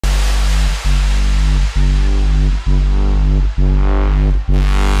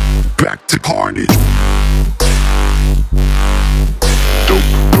back to Carnage. Dope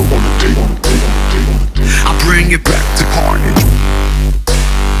on the table. I bring it back to Carnage.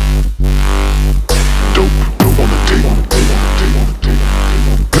 Dope on the table.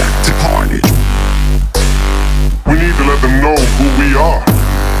 Back to Carnage. We need to let them know who we are.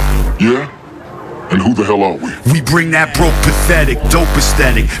 Yeah? And who the hell are we? We bring that broke, pathetic, dope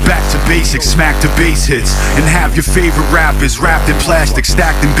aesthetic back to basics, smack the bass hits, and have your favorite rappers wrapped in plastic,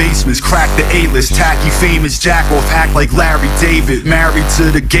 stacked in basements, crack the A-list, tacky, famous, jack off, act like Larry David, married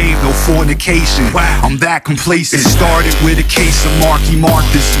to the game, no fornication. I'm that complacent. Started with a case of Marky Mark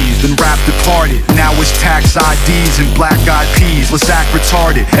disease, then rap departed. Now it's tax IDs and black-eyed peas. Let's act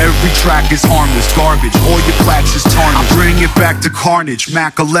retarded. Every track is harmless, garbage. All your plaques is tarnished. I bring it back to Carnage.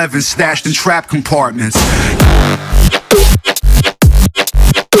 Mac 11 stashed in trap compartments.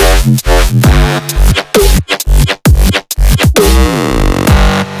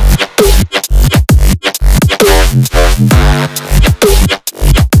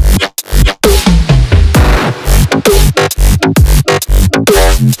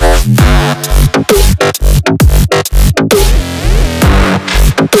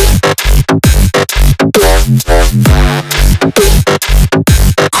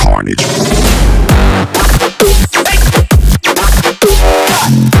 Carnage.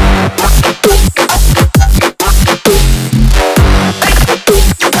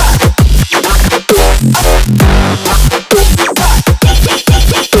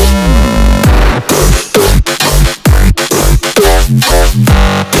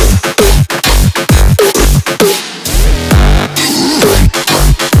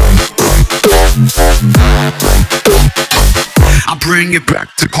 I bring it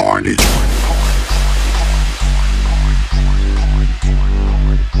back to Carnage.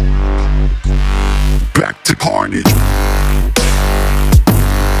 Back to Carnage.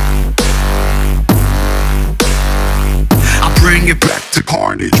 I bring it back to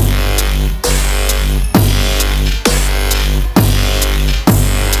Carnage.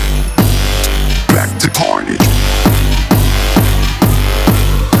 Back to Carnage.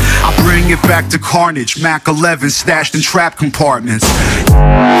 I bring it back to Carnage. Mac 11 stashed in trap compartments.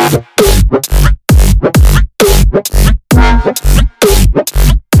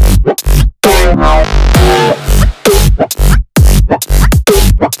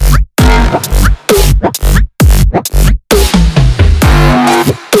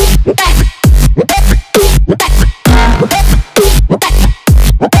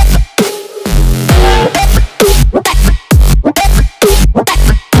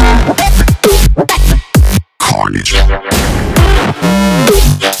 Carnage.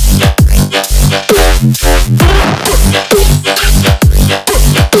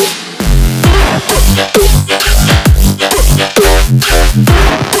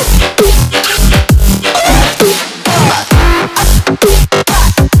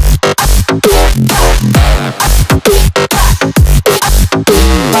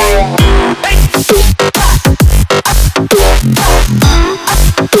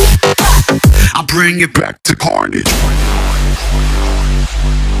 I bring it back to Carnage.